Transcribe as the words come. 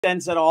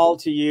sense at all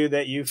to you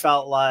that you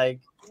felt like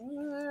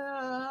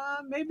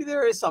maybe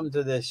there is something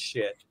to this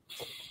shit?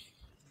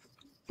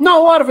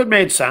 No, a lot of it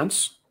made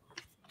sense.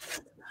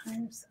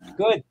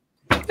 Good.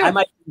 Yeah. I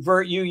might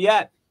convert you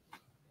yet.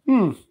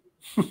 To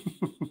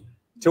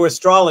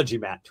astrology,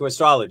 Matt. To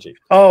astrology.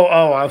 Oh,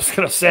 I was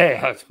going to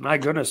say, my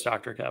goodness,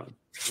 Dr. Kevin.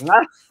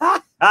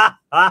 I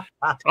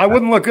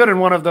wouldn't look good in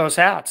one of those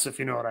hats, if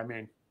you know what I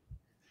mean.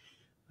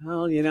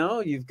 Well, you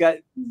know, you've got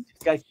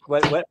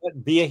what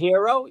be a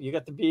hero? You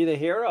got to be the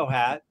hero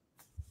hat.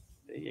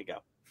 There you go.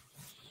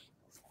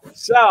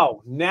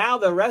 So now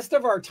the rest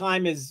of our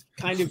time is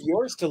kind of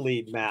yours to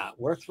lead, Matt.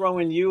 We're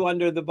throwing you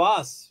under the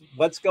bus.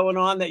 What's going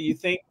on that you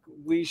think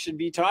we should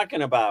be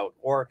talking about?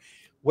 Or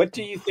what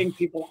do you think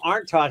people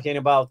aren't talking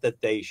about that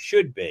they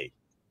should be?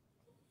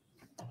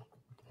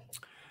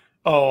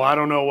 Oh, I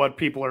don't know what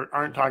people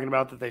aren't talking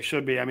about that they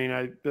should be. I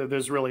mean,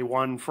 there's really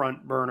one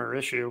front burner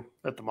issue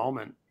at the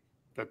moment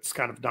that's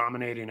kind of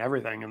dominating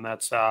everything, and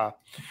that's the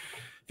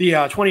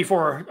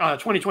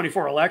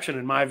 2024 election,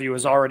 in my view,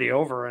 is already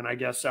over. And I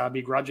guess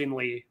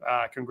begrudgingly,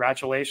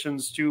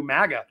 congratulations to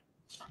MAGA.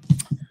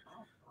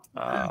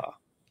 Not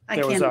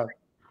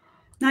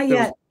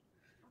yet.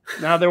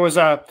 There was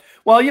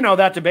well, you know,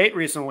 that debate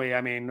recently.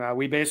 I mean,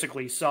 we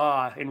basically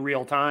saw in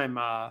real time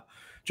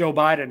Joe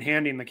Biden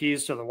handing the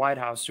keys to the White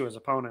House to his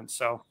opponents.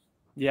 So,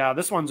 yeah,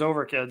 this one's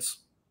over, kids.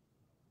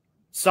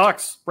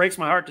 Sucks. Breaks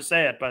my heart to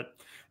say it, but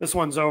this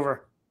one's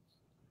over.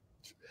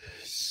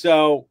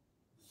 So,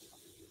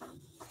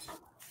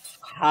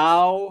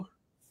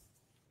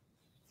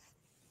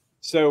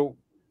 so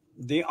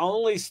the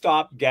only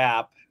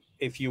stopgap,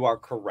 if you are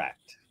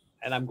correct,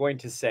 and I'm going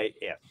to say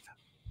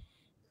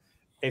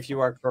if you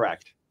are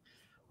correct,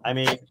 I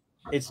mean,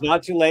 it's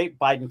not too late.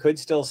 Biden could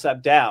still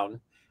step down,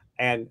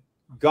 and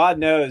God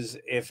knows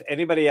if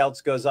anybody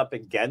else goes up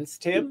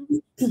against him,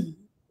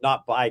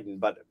 not Biden,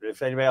 but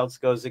if anybody else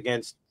goes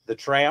against the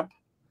tramp,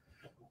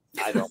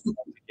 I don't want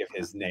to give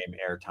his name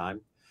airtime.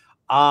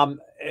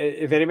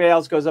 If anybody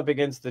else goes up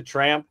against the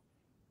tramp,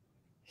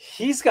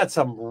 he's got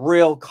some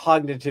real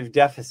cognitive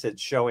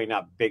deficits showing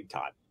up big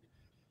time.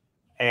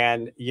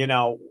 And, you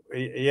know,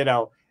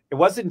 it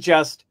wasn't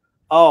just,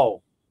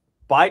 oh,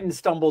 Biden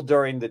stumbled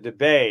during the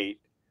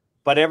debate,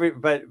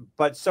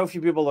 but so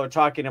few people are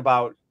talking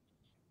about,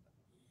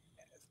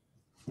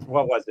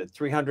 what was it,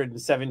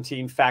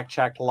 317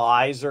 fact-checked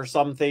lies or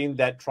something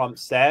that Trump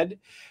said.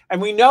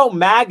 And we know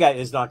MAGA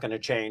is not going to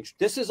change.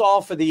 This is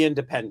all for the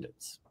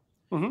independents.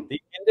 Mm-hmm.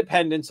 The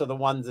independents are the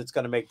ones that's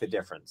going to make the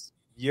difference.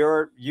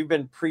 You've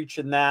been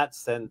preaching that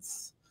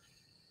since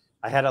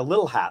I had a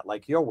little hat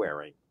like you're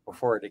wearing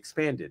before it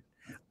expanded.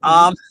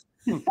 And,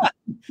 you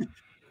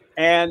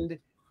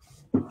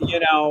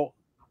know,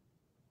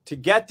 to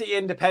get the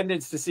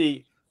independents to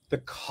see the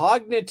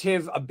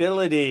cognitive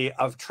ability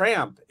of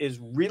Trump is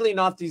really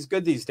not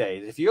good these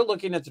days. If you're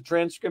looking at the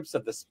transcripts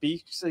of the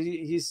speech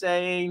he's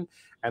saying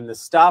and the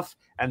stuff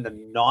and the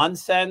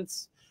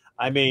nonsense,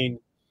 I mean,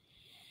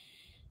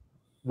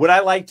 would I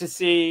like to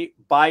see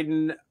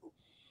Biden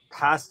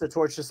pass the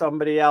torch to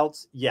somebody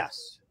else?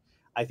 Yes.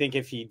 I think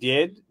if he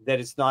did, that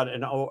it's not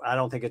I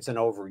don't think it's an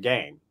over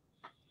game.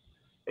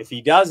 If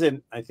he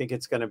doesn't, I think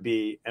it's going to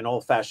be an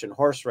old-fashioned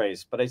horse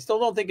race, but I still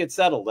don't think it's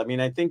settled. I mean,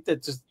 I think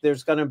that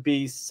there's going to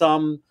be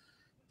some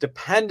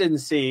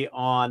dependency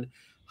on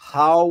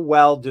how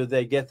well do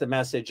they get the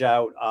message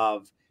out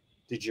of,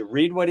 did you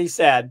read what he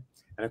said?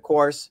 And of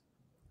course,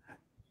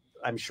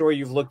 I'm sure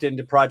you've looked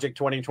into Project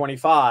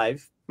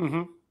 2025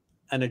 and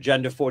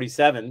Agenda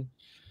 47.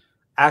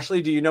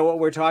 Ashley, do you know what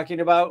we're talking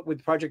about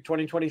with Project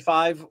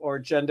 2025 or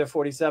Agenda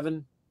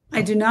 47?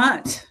 I do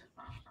not.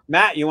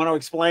 Matt, you want to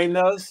explain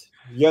those?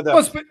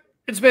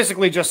 It's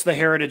basically just the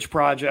Heritage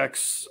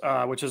Projects,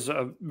 which is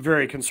a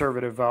very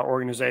conservative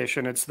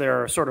organization. It's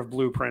their sort of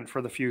blueprint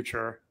for the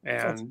future.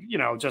 And, you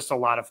know, just a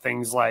lot of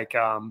things like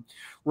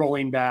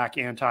rolling back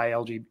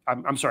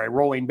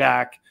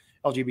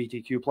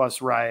LGBTQ plus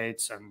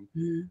rights and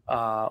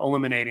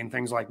eliminating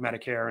things like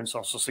Medicare and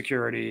Social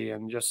Security.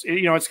 And just,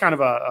 you know, it's kind of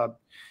a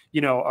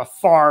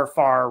far,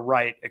 far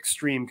right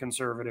extreme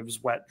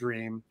conservatives' wet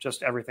dream,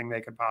 just everything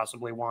they could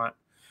possibly want.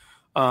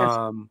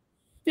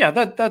 Yeah,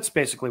 that's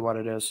basically what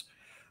it is.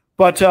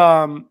 But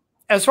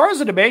as far as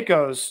the debate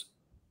goes,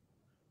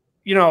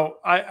 you know,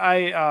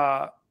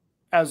 I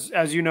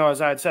as you know,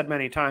 as I had said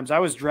many times, I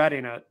was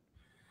dreading it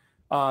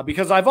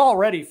because I've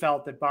already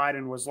felt that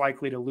Biden was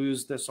likely to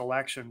lose this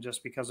election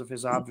just because of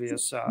his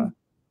obvious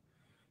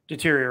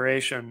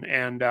deterioration.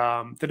 And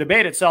the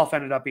debate itself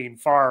ended up being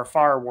far,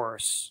 far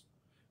worse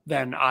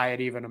than I had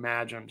even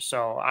imagined.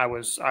 So I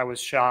was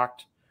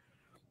shocked.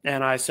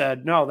 And I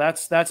said, no,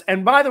 that's,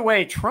 and by the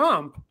way,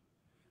 Trump,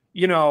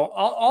 you know,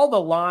 all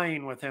the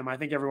lying with him, I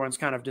think everyone's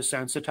kind of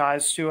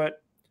desensitized to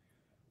it.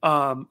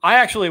 I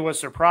actually was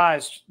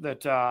surprised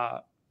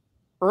that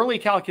early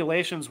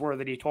calculations were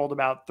that he told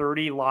about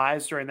 30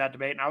 lies during that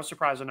debate. And I was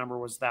surprised the number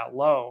was that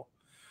low.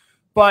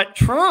 But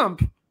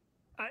Trump,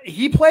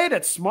 he played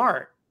it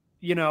smart.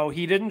 You know,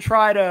 he didn't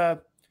try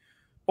to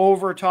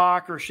over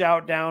talk or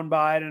shout down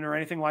Biden or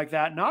anything like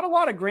that. Not a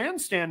lot of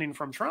grandstanding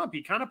from Trump.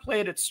 He kind of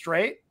played it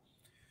straight.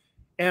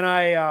 And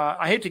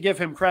I hate to give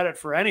him credit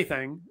for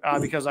anything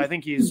because I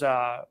think he's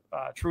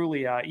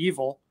truly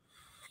evil.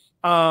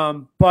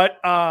 But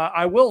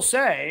I will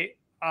say,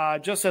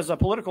 just as a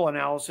political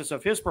analysis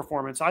of his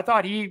performance, I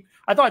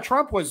thought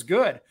Trump was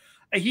good.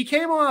 He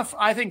came off,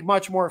 I think,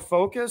 much more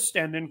focused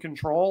and in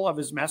control of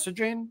his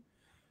messaging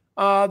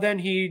than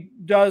he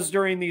does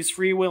during these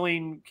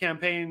freewheeling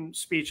campaign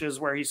speeches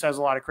where he says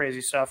a lot of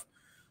crazy stuff.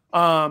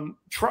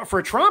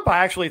 For Trump, I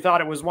actually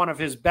thought it was one of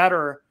his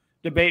better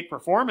debate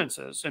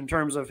performances in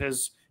terms of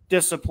his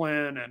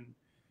discipline.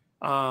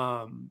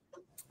 And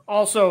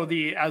also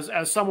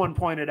as someone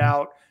pointed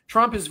out,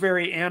 Trump is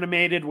very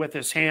animated with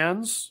his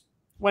hands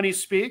when he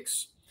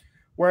speaks,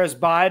 whereas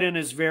Biden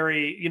is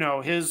very,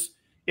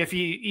 if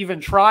he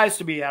even tries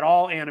to be at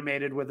all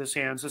animated with his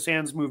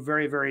hands move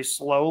very, very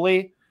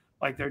slowly,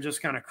 like they're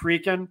just kind of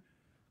creaking.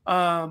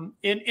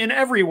 In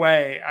every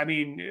way, I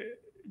mean,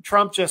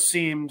 Trump just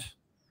seemed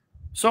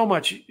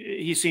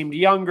he seemed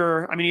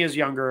younger. I mean, he is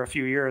younger a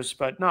few years,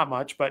 but not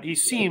much, but he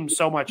seemed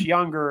so much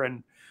younger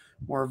and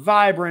more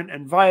vibrant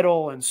and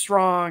vital and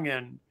strong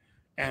and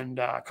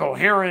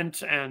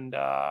coherent and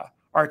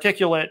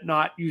articulate,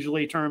 not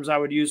usually terms I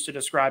would use to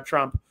describe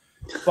Trump.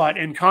 But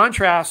in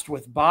contrast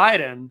with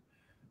Biden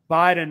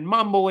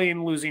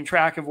mumbling, losing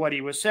track of what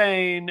he was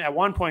saying. At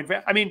one point,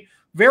 I mean,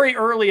 very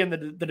early in the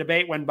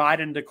debate when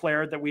Biden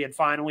declared that we had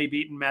finally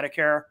beaten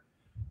Medicare,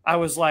 I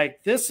was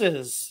like, this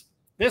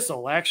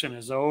election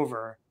is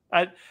over.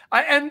 And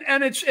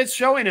it's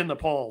showing in the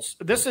polls.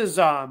 This is,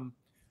 I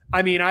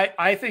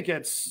think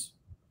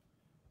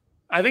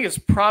it's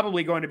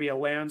probably going to be a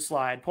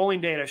landslide.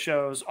 Polling data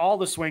shows all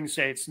the swing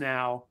states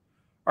now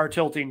are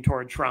tilting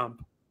toward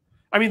Trump.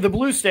 I mean, the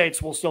blue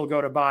states will still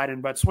go to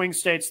Biden, but swing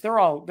states, they're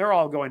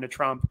all going to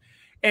Trump.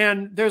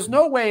 And there's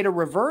no way to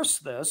reverse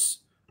this.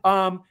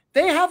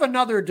 They have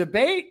another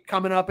debate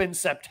coming up in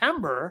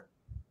September,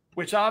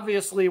 which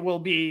obviously will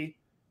be,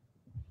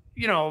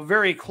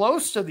 very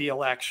close to the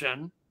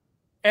election.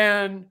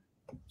 And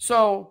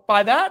so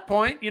by that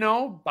point,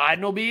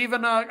 Biden will be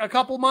even a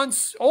couple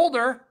months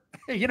older.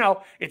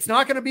 It's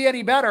not going to be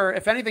any better.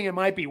 If anything, it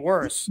might be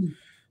worse.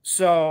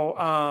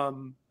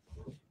 So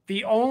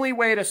the only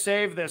way to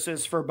save this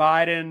is for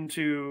Biden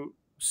to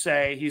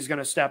say he's going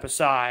to step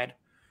aside.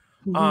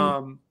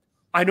 Mm-hmm.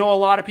 I know a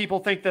lot of people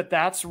think that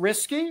that's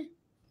risky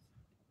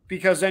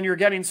because then you're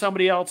getting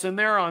somebody else in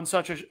there on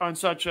such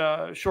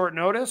a short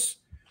notice,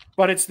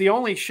 but it's the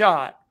only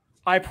shot.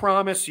 I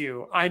promise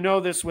you, I know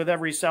this with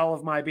every cell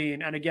of my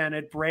being. And again,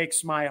 it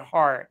breaks my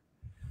heart,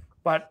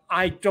 but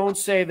I don't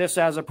say this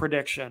as a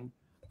prediction.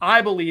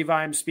 I believe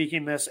I'm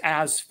speaking this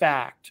as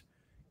fact.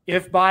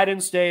 If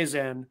Biden stays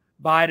in,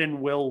 Biden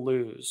will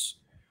lose.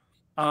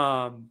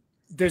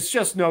 There's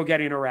just no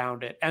getting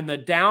around it. And the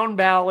down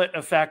ballot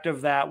effect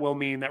of that will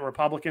mean that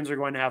Republicans are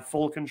going to have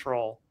full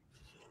control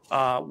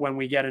when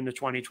we get into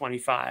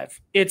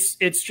 2025.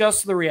 It's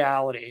just the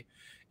reality.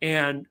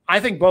 And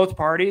I think both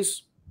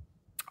parties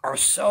are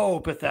so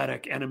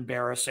pathetic and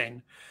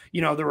embarrassing.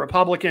 The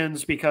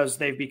Republicans, because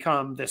they've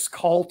become this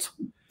cult,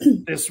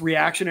 this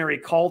reactionary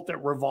cult that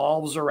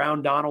revolves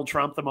around Donald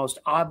Trump, the most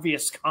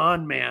obvious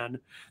con man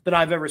that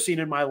I've ever seen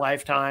in my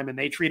lifetime, and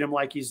they treat him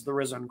like he's the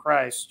risen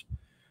Christ.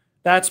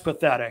 That's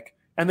pathetic.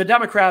 And the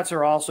Democrats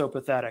are also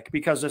pathetic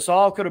because this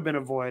all could have been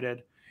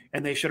avoided,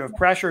 and they should have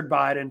pressured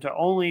Biden to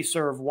only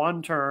serve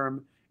one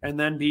term and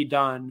then be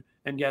done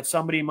and get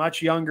somebody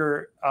much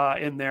younger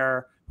in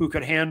there who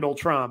could handle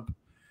Trump.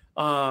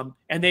 And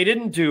they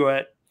didn't do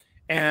it.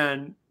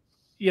 And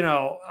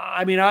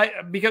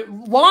because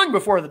long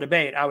before the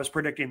debate, I was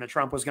predicting that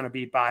Trump was going to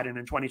beat Biden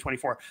in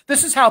 2024.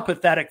 This is how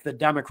pathetic the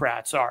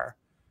Democrats are.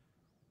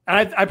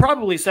 And I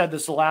probably said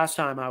this the last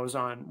time I was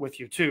on with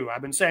you too.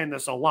 I've been saying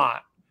this a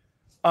lot.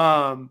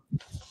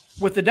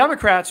 With the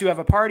Democrats, you have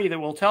a party that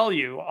will tell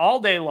you all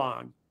day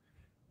long,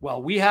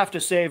 well, we have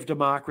to save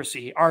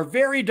democracy. Our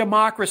very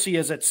democracy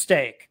is at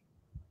stake.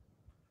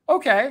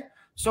 Okay,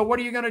 so what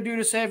are you going to do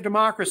to save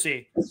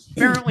democracy?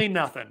 Apparently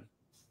nothing.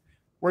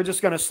 We're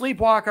just going to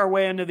sleepwalk our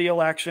way into the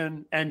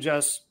election and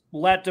just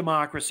let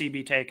democracy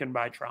be taken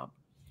by Trump.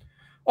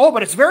 Oh,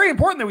 but it's very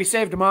important that we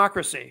save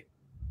democracy.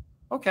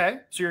 Okay,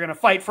 so you're going to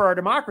fight for our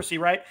democracy,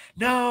 right?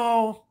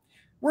 No,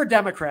 we're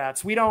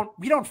Democrats. We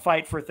don't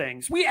fight for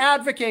things. We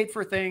advocate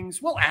for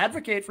things. We'll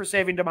advocate for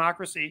saving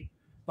democracy,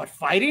 but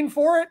fighting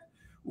for it?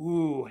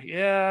 Ooh,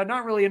 yeah,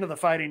 not really into the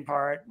fighting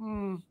part.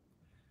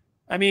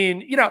 I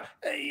mean,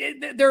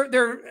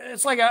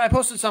 it's like I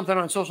posted something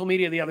on social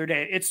media the other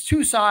day. It's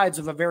two sides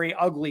of a very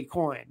ugly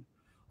coin.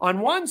 On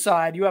one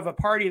side, you have a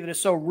party that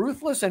is so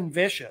ruthless and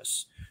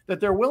vicious that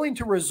they're willing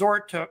to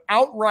resort to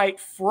outright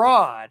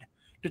fraud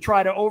to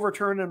try to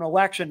overturn an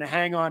election to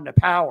hang on to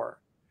power.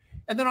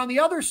 And then on the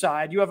other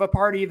side, you have a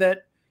party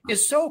that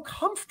is so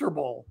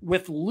comfortable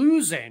with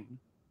losing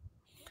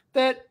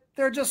that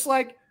they're just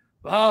like,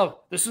 oh,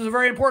 this is a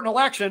very important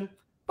election,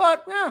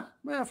 but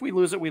if we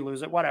lose it, we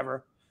lose it,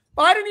 whatever.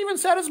 Biden even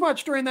said as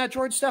much during that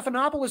George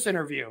Stephanopoulos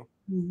interview.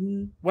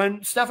 Mm-hmm. When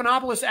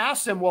Stephanopoulos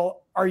asked him,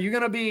 well, are you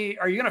going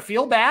to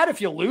feel bad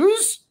if you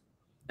lose?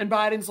 And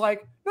Biden's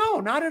like, no,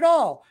 not at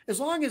all. As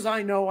long as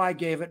I know I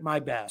gave it my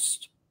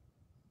best.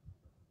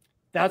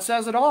 That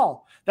says it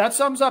all. That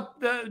sums up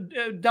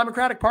the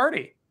Democratic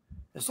Party.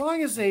 As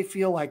long as they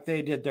feel like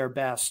they did their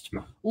best,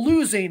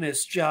 losing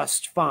is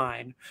just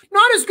fine.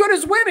 Not as good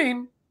as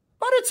winning,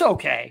 but it's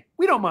okay.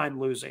 We don't mind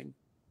losing.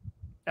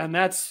 And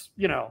that's,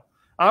 I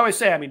always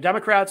say, I mean,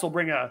 Democrats will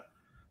bring a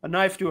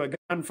knife to a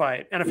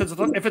gunfight. And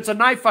if it's a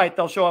knife fight,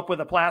 they'll show up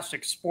with a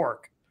plastic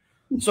spork.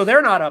 So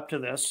they're not up to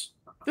this.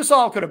 This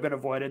all could have been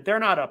avoided. They're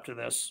not up to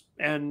this.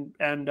 And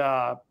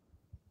no,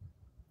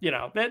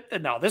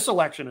 this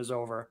election is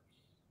over.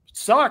 It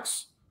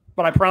sucks,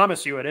 but I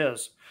promise you it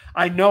is.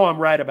 I know I'm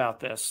right about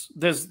this.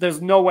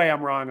 There's no way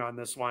I'm wrong on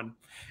this one.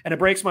 And it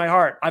breaks my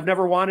heart. I've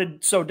never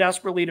wanted so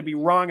desperately to be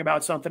wrong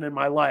about something in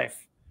my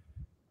life,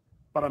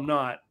 but I'm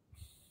not.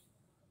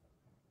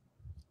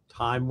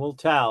 Time will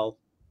tell.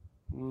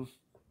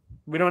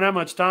 We don't have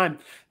much time.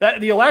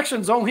 The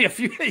election's only a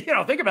few,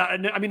 think about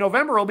it. I mean,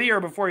 November will be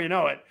here before you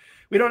know it.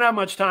 We don't have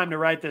much time to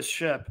right this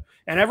ship.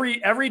 And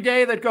every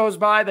day that goes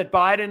by that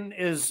Biden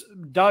is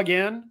dug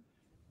in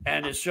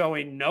and is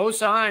showing no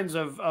signs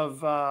of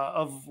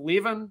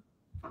leaving,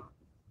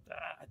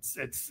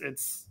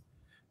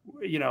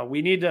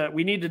 we need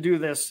to do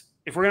this.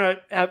 If we're going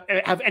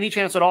to have any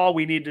chance at all,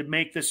 we need to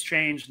make this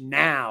change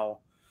now.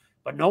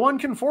 But no one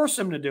can force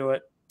him to do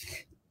it.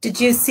 Did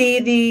you see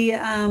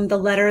the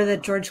letter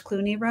that George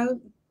Clooney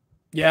wrote?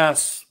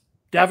 Yes,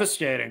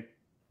 devastating.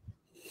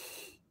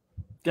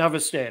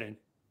 Devastating.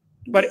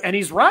 And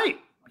he's right.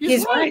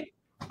 He's right.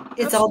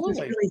 It's all just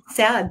really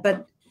sad.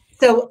 But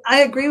so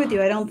I agree with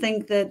you. I don't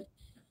think that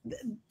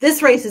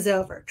this race is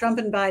over. Trump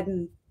and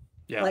Biden,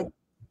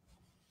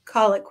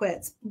 call it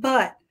quits.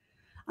 But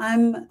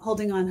I'm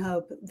holding on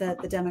hope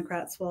that the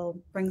Democrats will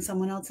bring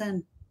someone else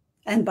in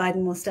and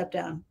Biden will step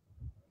down.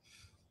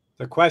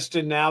 The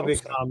question now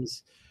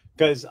becomes,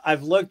 because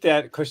I've looked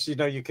at, because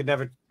you can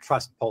never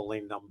trust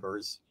polling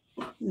numbers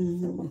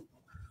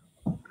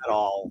at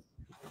all.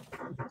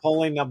 The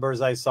polling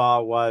numbers I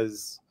saw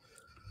was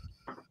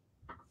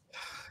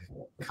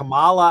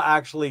Kamala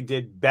actually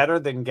did better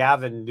than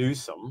Gavin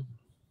Newsom,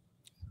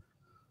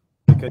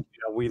 because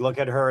we look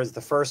at her as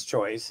the first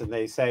choice, and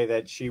they say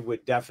that she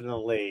would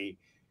definitely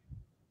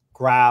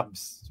grab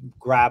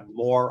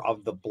more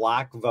of the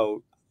black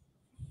vote,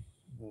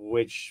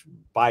 which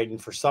Biden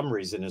for some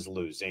reason is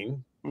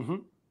losing.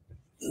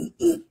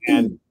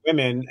 And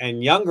women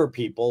and younger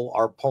people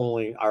are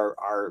polling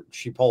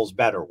she polls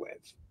better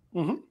with.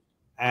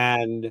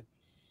 And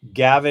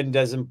Gavin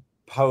doesn't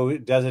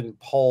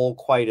poll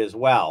quite as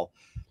well.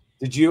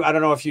 I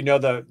don't know if you know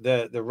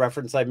the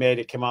reference I made.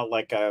 It came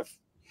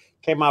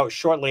out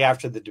shortly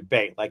after the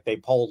debate. Like they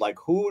polled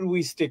who do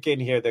we stick in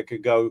here that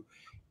could go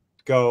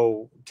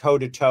toe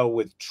to toe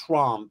with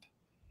Trump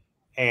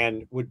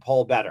and would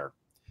poll better.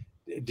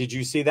 Did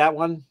you see that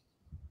one?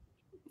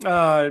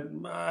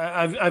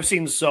 I've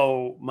seen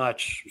so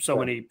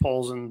many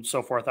polls and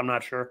so forth. I'm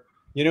not sure.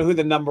 You know who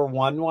the number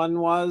one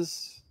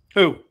was?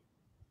 Who?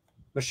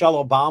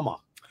 Michelle Obama.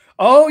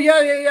 Oh,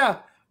 yeah.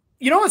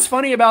 You know what's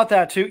funny about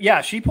that, too?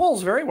 Yeah, she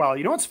polls very well.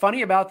 You know what's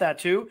funny about that,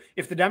 too?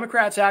 If the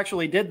Democrats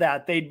actually did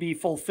that, they'd be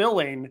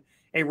fulfilling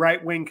a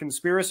right-wing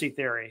conspiracy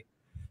theory.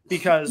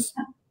 Because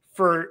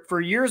for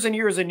years and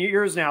years and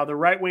years now, the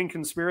right-wing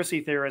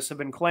conspiracy theorists have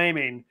been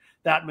claiming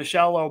that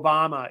Michelle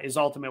Obama is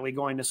ultimately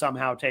going to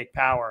somehow take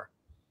power.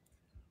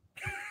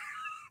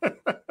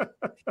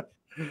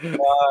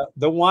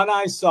 The one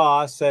I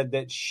saw said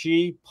that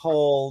she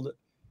polled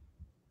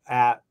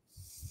at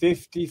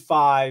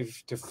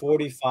 55 to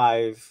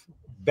 45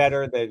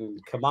 better than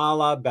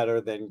Kamala,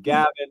 better than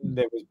Gavin.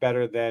 It was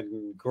better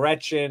than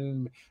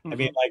Gretchen. I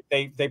mean,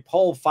 they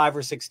polled 5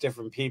 or 6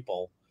 different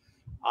people.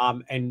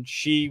 And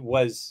she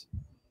was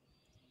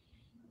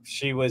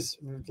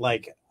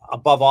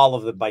above all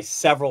of them by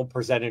several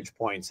percentage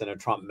points in a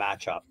Trump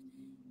matchup.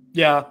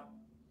 Yeah.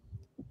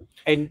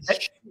 And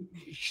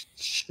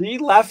she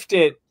left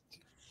it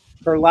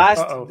her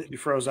last. You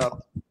froze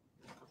up.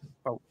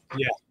 Oh,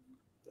 yeah.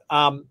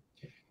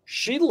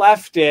 She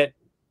left it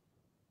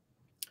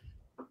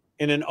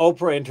in an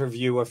Oprah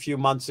interview a few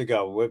months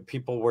ago where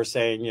people were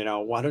saying,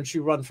 why don't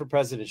you run for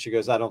president? She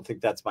goes, I don't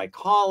think that's my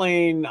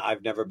calling.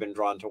 I've never been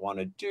drawn to want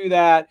to do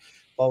that,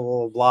 blah,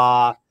 blah,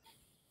 blah.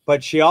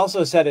 But she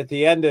also said at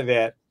the end of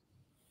it,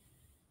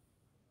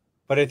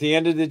 but at the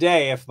end of the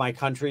day, if my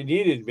country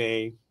needed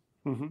me,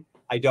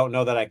 I don't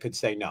know that I could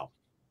say no.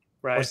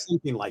 Right. Or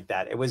something like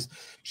that.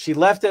 She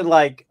left it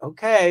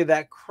okay,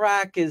 that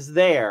crack is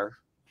there.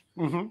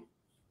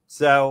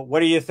 So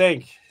what do you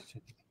think?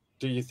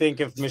 Do you think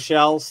if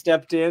Michelle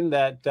stepped in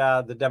that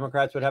the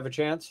Democrats would have a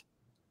chance?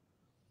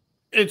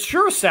 It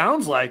sure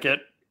sounds like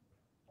it.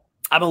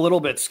 I'm a little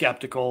bit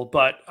skeptical,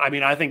 but I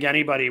mean, I think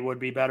anybody would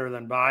be better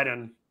than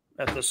Biden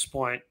at this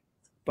point.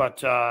 But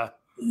hey,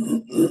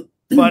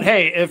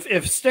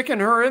 if sticking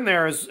her in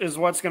there is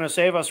what's going to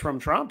save us from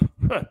Trump,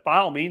 by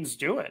all means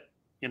do it.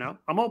 You know,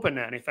 I'm open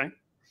to anything.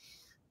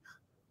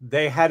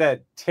 They had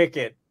a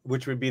ticket,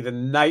 which would be the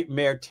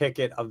nightmare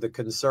ticket of the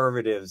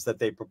conservatives that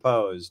they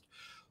proposed,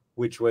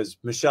 which was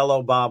Michelle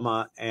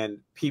Obama and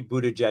Pete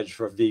Buttigieg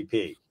for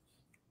VP.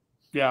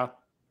 Yeah.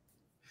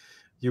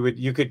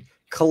 You could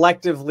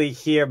collectively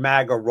hear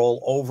MAGA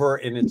roll over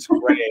in its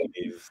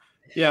grave.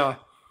 Yeah.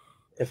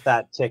 If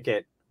that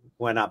ticket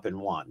went up and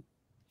won.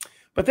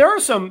 But there are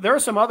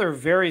some other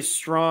very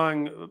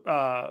strong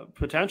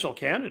potential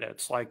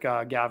candidates, like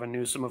Gavin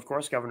Newsom, of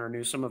course, Governor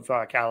Newsom of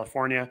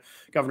California,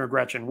 Governor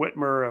Gretchen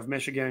Whitmer of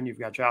Michigan. You've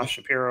got Josh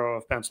Shapiro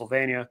of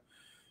Pennsylvania.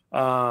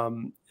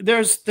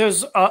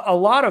 There's a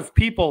lot of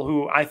people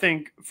who I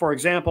think, for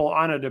example,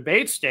 on a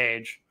debate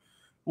stage,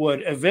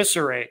 would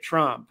eviscerate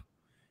Trump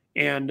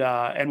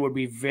and would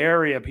be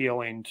very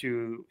appealing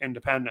to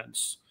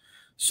independents.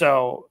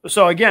 So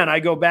again, I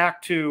go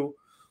back to,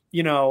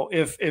 you know,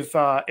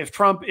 if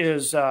Trump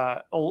is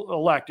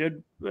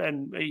elected,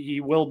 and he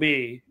will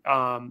be,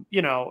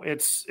 you know,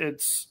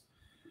 it's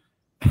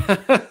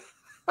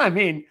I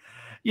mean,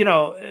 you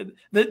know,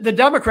 the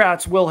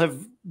Democrats will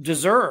have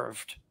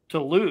deserved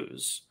to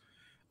lose,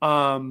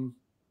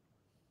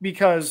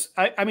 because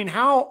I mean,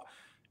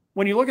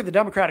 when you look at the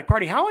Democratic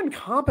Party, how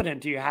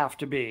incompetent do you have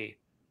to be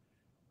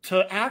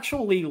to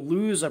actually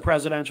lose a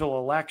presidential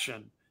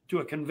election to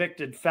a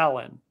convicted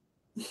felon?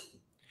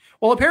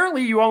 Well,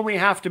 apparently you only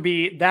have to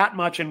be that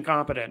much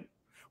incompetent.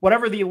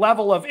 Whatever the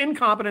level of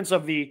incompetence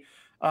of the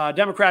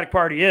Democratic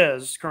Party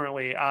is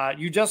currently,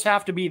 you just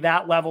have to be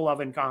that level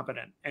of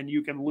incompetent, and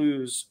you can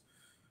lose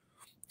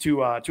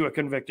to a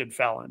convicted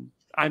felon.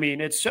 I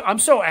mean, I'm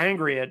so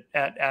angry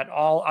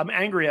I'm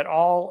angry at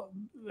all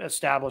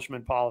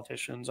establishment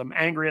politicians. I'm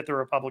angry at the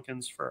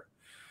Republicans for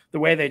the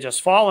way they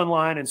just fall in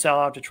line and sell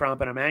out to Trump.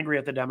 And I'm angry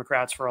at the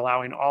Democrats for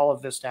allowing all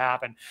of this to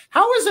happen.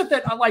 How is it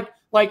that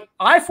like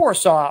I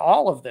foresaw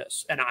all of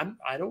this, and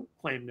I don't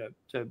claim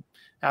to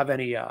have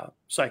any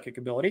psychic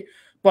ability,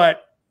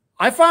 but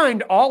I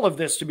find all of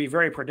this to be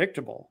very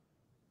predictable.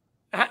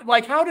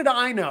 Like, how did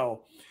I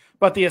know?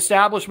 But the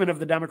establishment of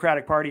the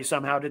Democratic Party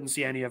somehow didn't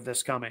see any of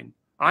this coming.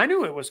 I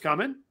knew it was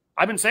coming.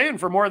 I've been saying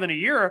for more than a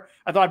year,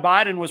 I thought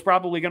Biden was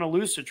probably going to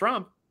lose to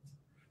Trump.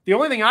 The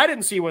only thing I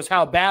didn't see was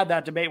how bad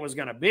that debate was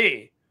going to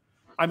be.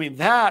 I mean,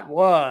 that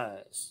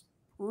was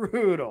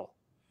brutal.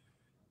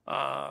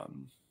 I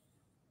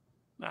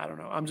don't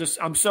know.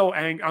 I'm so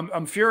angry.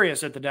 I'm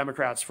furious at the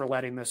Democrats for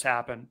letting this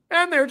happen.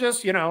 And they're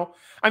just, you know,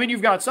 I mean,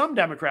 you've got some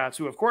Democrats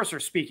who, of course, are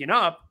speaking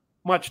up,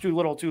 much too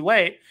little, too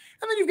late.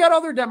 And then you've got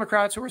other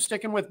Democrats who are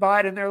sticking with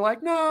Biden. They're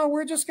like, no,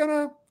 we're just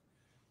going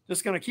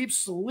to keep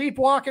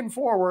sleepwalking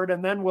forward.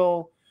 And then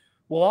we'll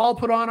all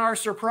put on our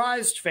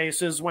surprised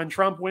faces when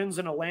Trump wins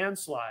in a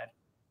landslide,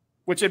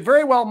 which it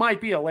very well might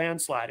be a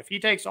landslide. If he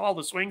takes all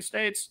the swing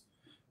states,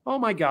 oh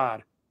my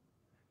God.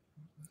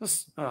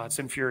 It's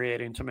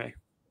infuriating to me.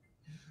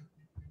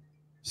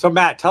 So,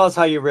 Matt, tell us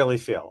how you really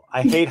feel.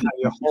 I hate how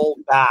you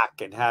hold back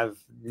and have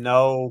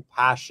no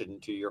passion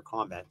to your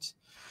comments.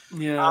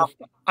 Yeah,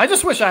 I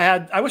just wish I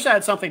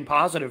had something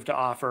positive to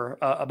offer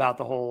about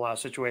the whole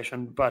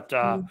situation, but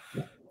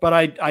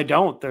I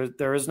don't.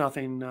 There is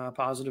nothing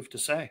positive to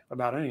say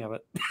about any of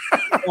it,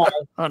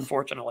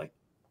 unfortunately.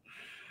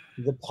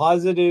 The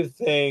positive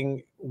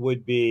thing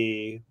would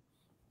be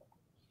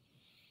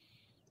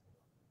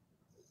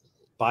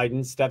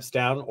Biden steps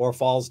down or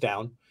falls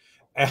down,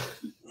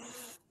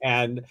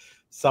 and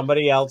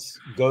somebody else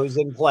goes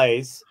in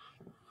place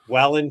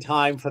well in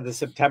time for the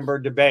September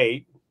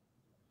debate,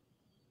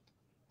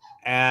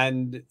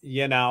 and,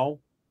 you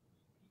know,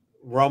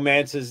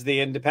 romances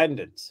the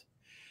independents.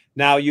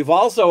 Now, you've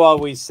also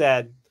always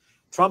said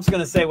Trump's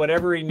going to say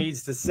whatever he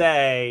needs to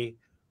say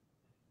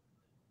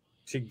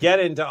to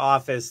get into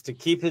office, to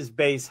keep his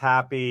base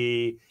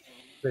happy,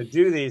 to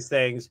do these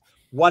things.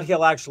 What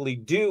he'll actually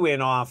do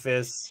in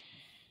office,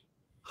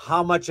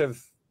 how much will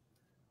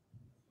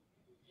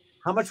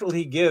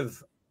he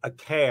give a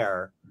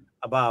care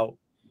about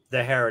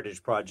the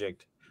Heritage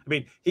Project? I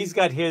mean, he's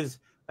got his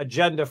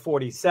Agenda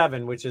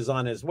 47, which is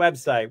on his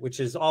website,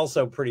 which is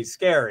also pretty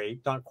scary,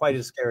 not quite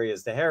as scary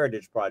as the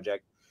Heritage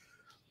Project.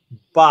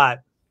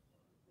 But,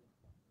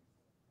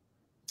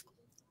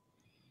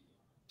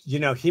 you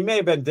know, he may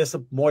have been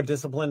more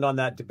disciplined on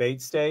that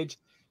debate stage.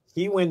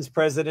 He wins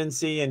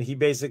presidency and he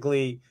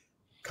basically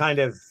kind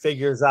of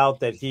figures out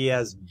that he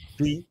has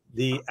beat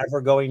the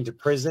ever going to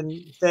prison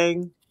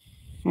thing.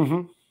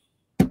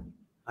 Mm-hmm.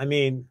 I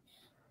mean,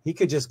 he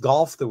could just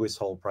golf through his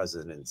whole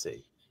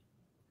presidency.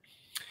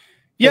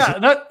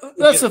 Yeah,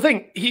 that's the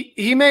thing.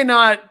 He may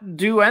not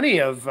do any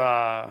of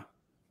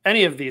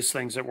these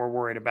things that we're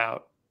worried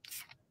about.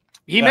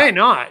 He may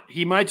not.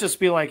 He might just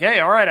be like, hey,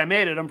 all right, I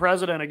made it. I'm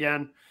president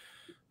again.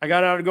 I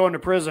got out of going to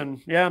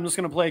prison. Yeah, I'm just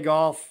going to play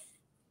golf.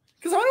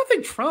 Because I don't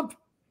think Trump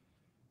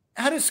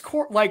at his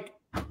core, take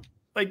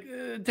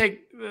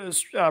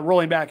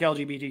rolling back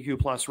LGBTQ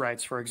plus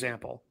rights, for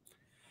example.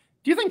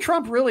 Do you think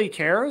Trump really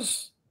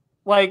cares?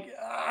 Like,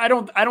 I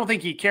don't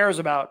think he cares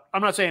about,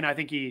 I'm not saying I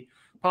think he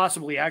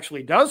possibly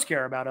actually does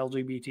care about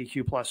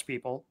LGBTQ plus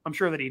people. I'm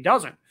sure that he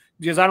doesn't,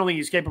 because I don't think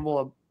he's capable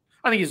of,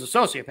 I think he's a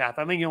sociopath.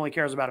 I think he only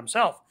cares about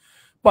himself.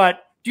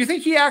 But do you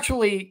think he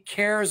actually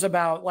cares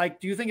about,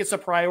 like, do you think it's a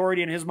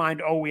priority in his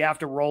mind? Oh, we have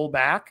to roll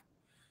back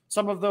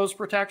some of those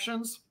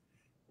protections?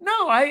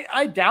 No,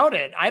 I doubt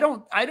it.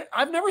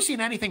 I've never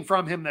seen anything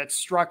from him that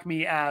struck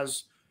me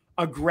as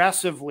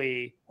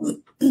aggressively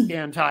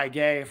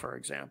anti-gay, for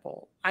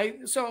example.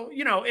 So,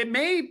 you know,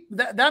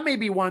 that may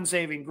be one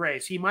saving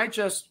grace. He might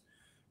just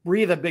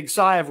breathe a big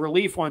sigh of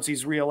relief once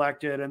he's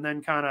reelected and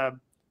then kind of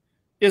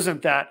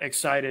isn't that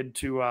excited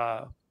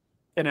to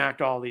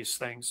enact all these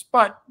things.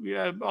 But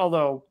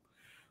although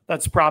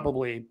that's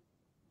probably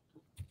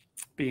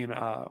being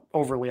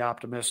overly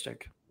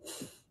optimistic.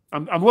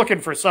 I'm looking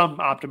for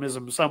some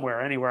optimism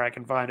somewhere, anywhere I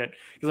can find it,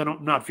 because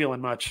I'm not feeling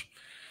much.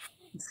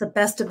 It's the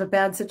best of a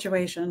bad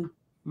situation.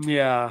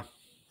 Yeah.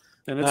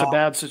 And it's a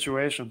bad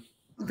situation.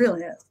 It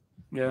really is.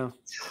 Yeah.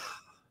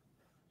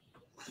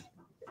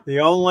 The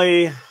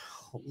only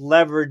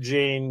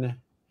leveraging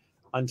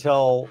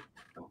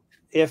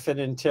if and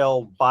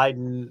until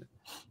Biden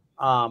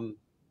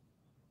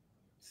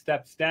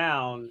steps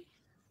down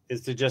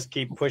is to just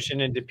keep pushing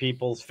into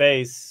people's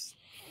face,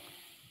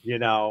 you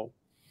know,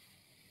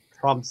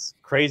 Trump's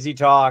crazy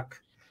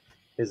talk,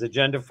 his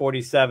Agenda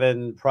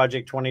 47,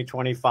 Project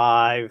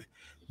 2025.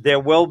 There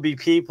will be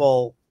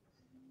people,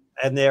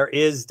 and there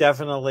is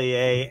definitely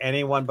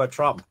anyone but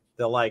Trump.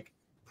 They're like,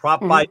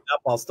 prop Biden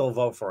up, I'll still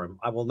vote for him.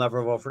 I will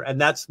never vote for him. And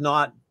that's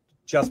not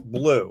just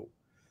blue.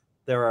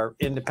 There are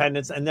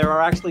independents, and there are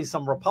actually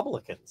some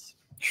Republicans.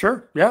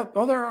 Sure. Yeah.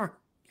 Oh, there are.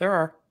 There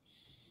are.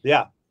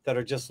 Yeah. That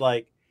are just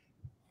like,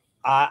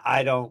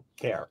 I don't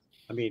care.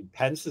 I mean,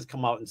 Pence has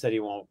come out and said he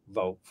won't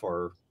vote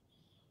for,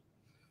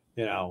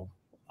 you know,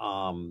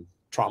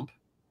 Trump.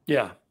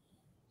 Yeah.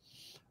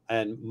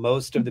 And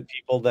most of the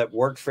people that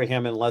worked for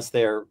him, unless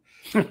they're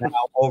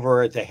now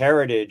over at the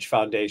Heritage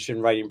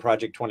Foundation writing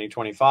Project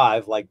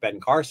 2025, like Ben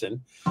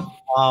Carson,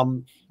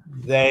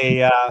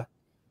 they've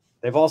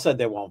all said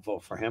they won't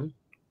vote for him.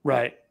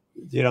 Right.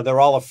 You know, they're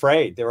all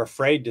afraid. They're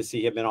afraid to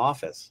see him in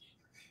office,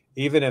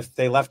 even if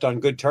they left on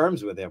good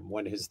terms with him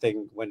when his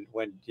thing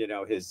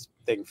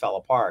fell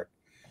apart.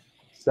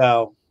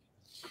 So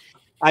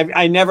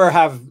I never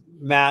have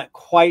Matt's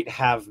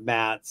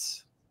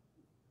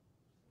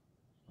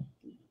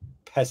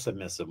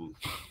pessimism.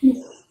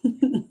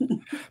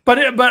 But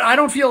I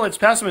don't feel it's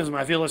pessimism.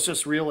 I feel it's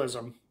just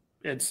realism.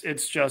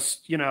 It's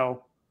just, you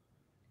know,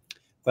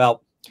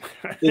 well,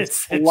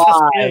 it's it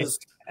lie, just is.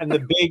 And the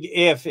big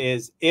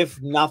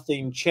if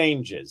nothing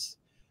changes.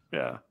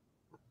 Yeah.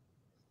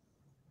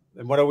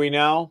 And what do we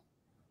know?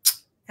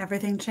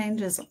 Everything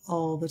changes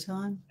all the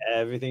time.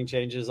 Everything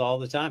changes all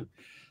the time.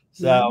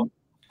 So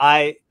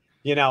I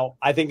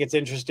think it's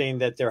interesting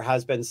that there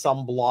has been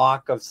some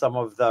block of some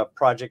of the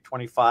Project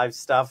 25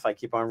 stuff. I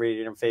keep on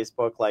reading on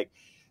Facebook, like,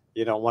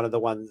 you know, one of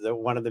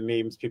the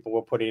memes people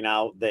were putting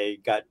out, they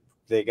got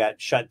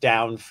shut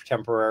down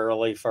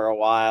temporarily for a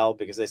while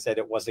because they said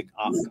it wasn't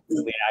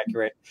completely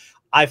accurate.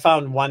 I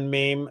found one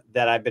meme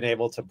that I've been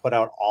able to put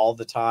out all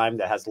the time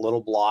that has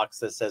little blocks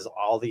that says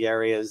all the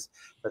areas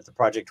that the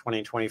Project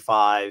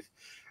 2025,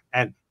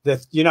 and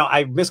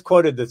I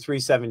misquoted the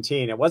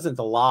 317. It wasn't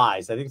the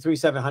lies. I think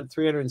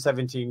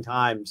 317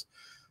 times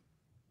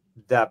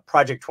the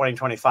Project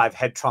 2025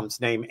 had Trump's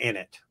name in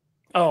it.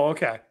 Oh,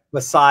 okay.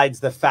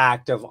 Besides the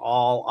fact of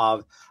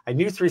I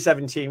knew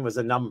 317 was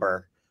a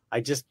number.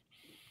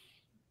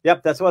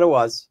 Yep, that's what it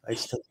was. I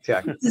just took a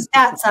check. It's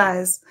that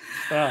size.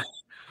 Yeah.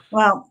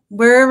 Well,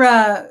 we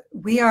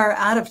are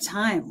out of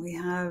time. We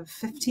have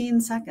 15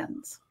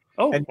 seconds.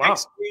 Oh, and wow.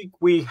 Next week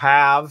we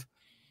have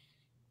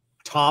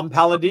Tom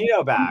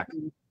Palladino back.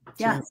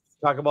 Yes.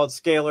 Talk about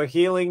scalar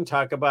healing,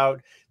 talk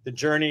about the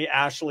journey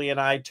Ashley and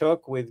I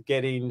took with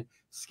getting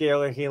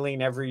scalar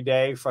healing every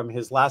day from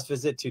his last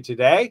visit to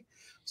today.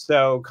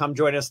 So come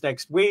join us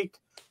next week.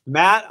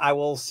 Matt, I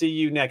will see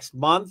you next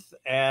month.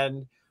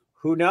 And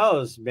who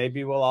knows,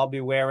 maybe we'll all be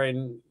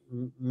wearing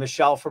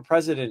Michelle for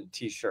President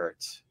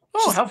t-shirts.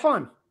 Oh, how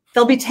fun.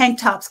 They'll be tank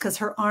tops because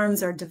her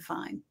arms are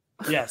divine.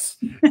 Yes.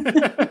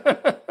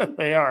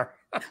 They are.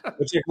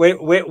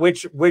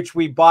 which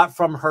we bought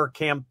from her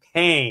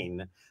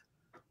campaign.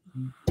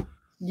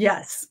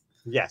 Yes.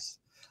 Yes.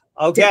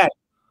 Okay.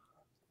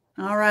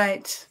 All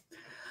right.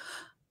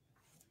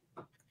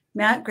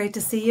 Matt, great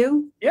to see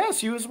you.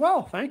 Yes, you as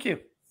well. Thank you.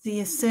 See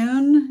you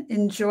soon.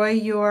 Enjoy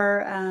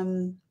your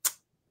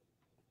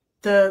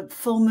the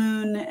full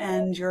moon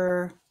and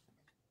your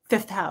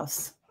 5th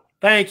house.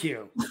 Thank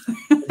you.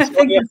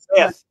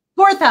 Yes.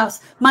 4th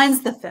house.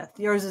 Mine's the 5th.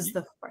 Yours is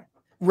the 4th.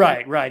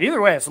 Right.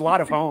 Either way, it's a lot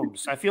of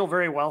homes. I feel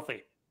very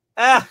wealthy.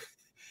 Goodbye.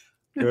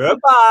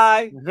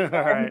 All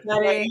right.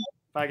 Everybody.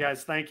 Bye,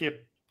 guys. Thank you.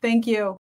 Thank you.